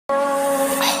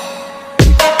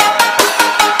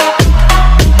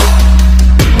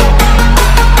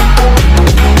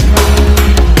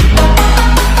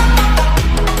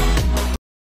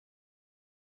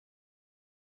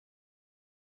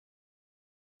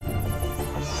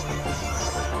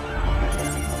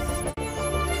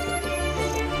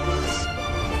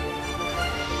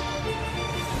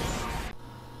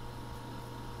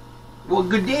Well,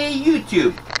 good day,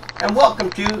 YouTube, and welcome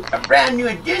to a brand new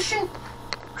edition,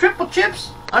 TripleChip's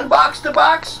Unbox the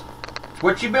Box. It's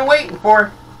what you've been waiting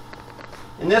for.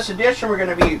 In this edition, we're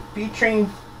going to be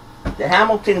featuring the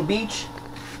Hamilton Beach.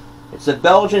 It's a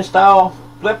Belgian style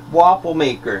flip waffle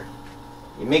maker.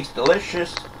 It makes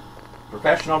delicious,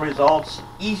 professional results,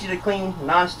 easy to clean,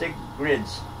 non-stick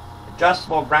grids,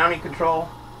 adjustable brownie control.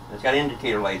 It's got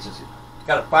indicator lights. It's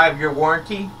got a 5-year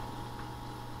warranty.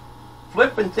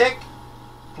 Flip and thick,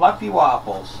 fluffy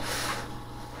waffles.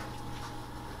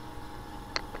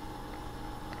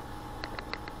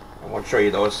 I won't show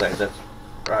you those sides.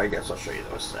 I guess I'll show you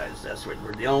those sides. That's what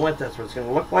we're dealing with. That's what it's going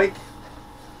to look like.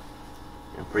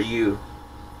 And for you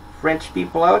French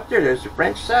people out there, there's the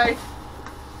French side,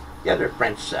 the other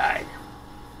French side.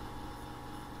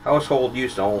 Household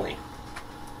use only.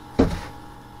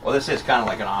 Well, this is kind of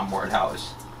like an onboard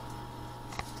house.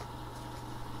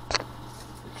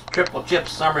 It's TripleChip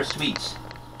Summer Sweets.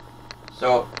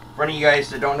 So, for any of you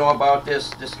guys that don't know about this,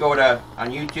 just go to,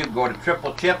 on YouTube, go to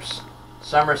TripleChip's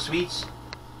Summer Sweets,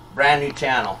 brand new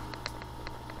channel.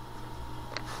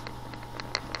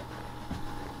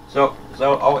 So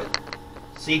always,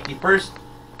 safety first,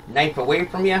 knife away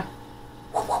from you,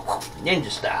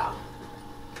 ninja style.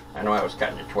 I know I was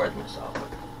cutting it towards myself, but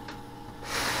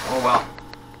oh well.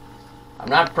 I'm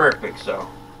not perfect, so.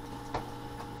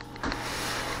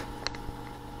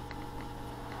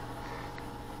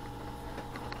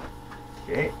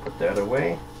 Okay, put that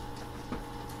away.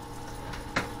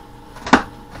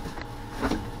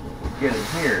 Get it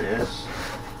here, it is.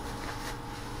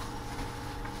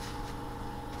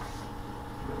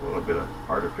 A little bit of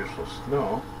artificial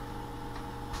snow.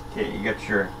 Okay, you got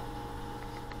your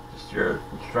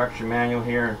instruction manual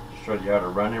here. It shows you how to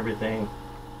run everything,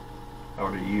 how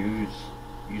to use,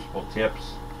 useful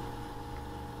tips.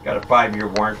 Got a 5-year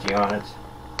warranty on it.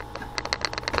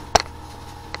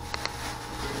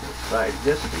 Besides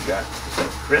this, we got some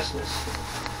Christmas.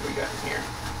 What we got in here?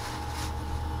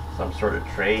 Some sort of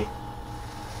tray.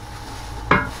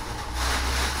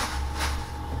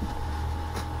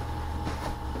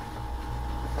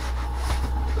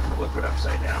 Flip it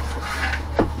upside down.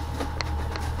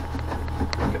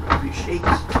 Give it a few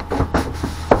shakes.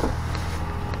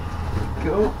 There we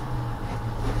go.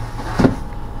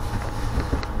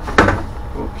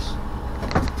 Oops.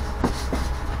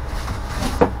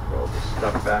 Roll this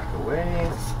stuff back away.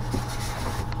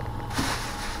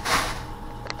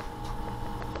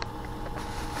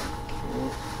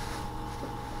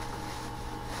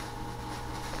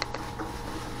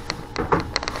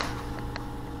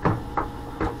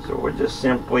 So we're just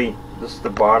simply, this is the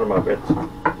bottom of it.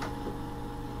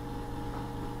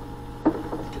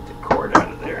 Get the cord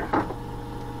out of there.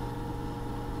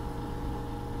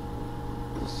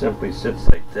 It simply sits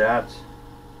like that.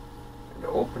 And to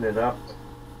open it up,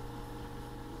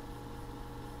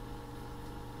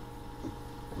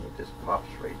 and it just pops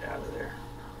right out of there.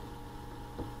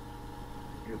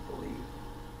 I do believe.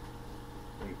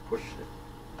 When you push it.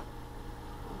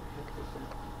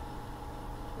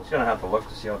 I'm just going to have to look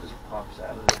to see how this pops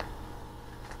out of there.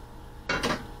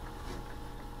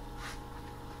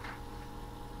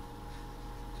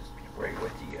 Just be right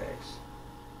with you guys.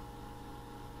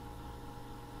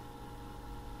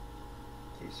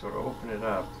 Okay, so to open it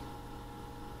up, is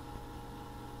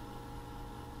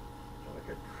there like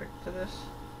a trick to this?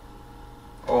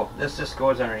 Oh, this just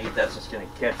goes underneath. That's just going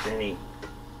to catch any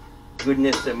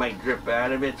goodness that might drip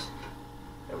out of it.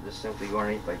 That would just simply go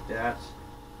underneath like that.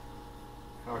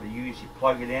 How to use, you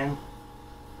plug it in, you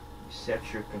set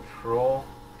your control,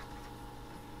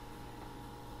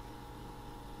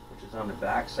 which is on the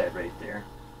back side right there.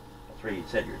 That's where you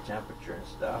set your temperature and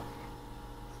stuff.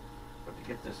 But to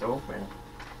get this open,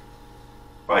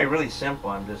 probably really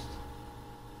simple. I'm just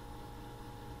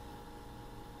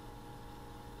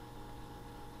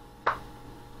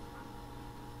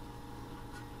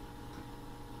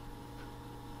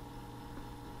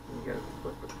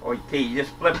okay, you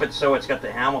just flip it so it's got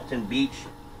the Hamilton Beach.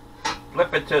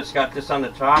 Flip it till it's got this on the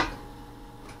top.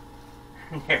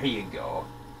 There you go.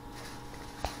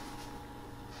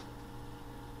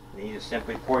 And you just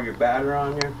simply pour your batter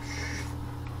on there.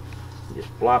 Just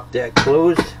flop that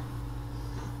closed.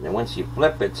 And then once you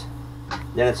flip it,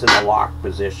 then it's in the lock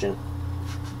position.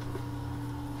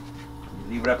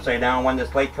 You leave it upside down. When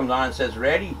this light comes on and says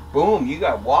ready, boom, you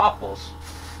got waffles.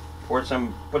 Put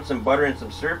some butter and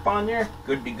some syrup on there,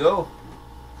 good to go.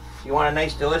 If you want a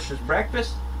nice delicious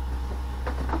breakfast,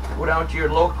 go down to your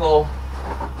local,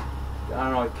 I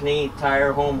don't know, Canadian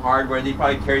Tire, Home Hardware. They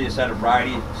probably carry this at a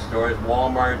variety of stores.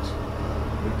 Walmart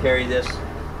would carry this.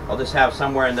 I'll just have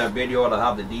somewhere in the video, it'll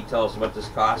have the details of what this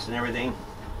costs and everything.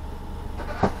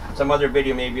 some other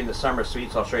video, maybe in the summer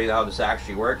sweets, I'll show you how this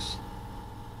actually works.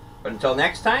 But until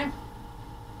next time,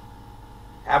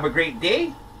 have a great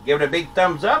day. Give it a big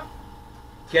thumbs up.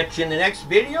 Catch you in the next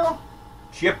video.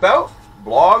 Chip out.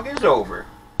 Vlog is over.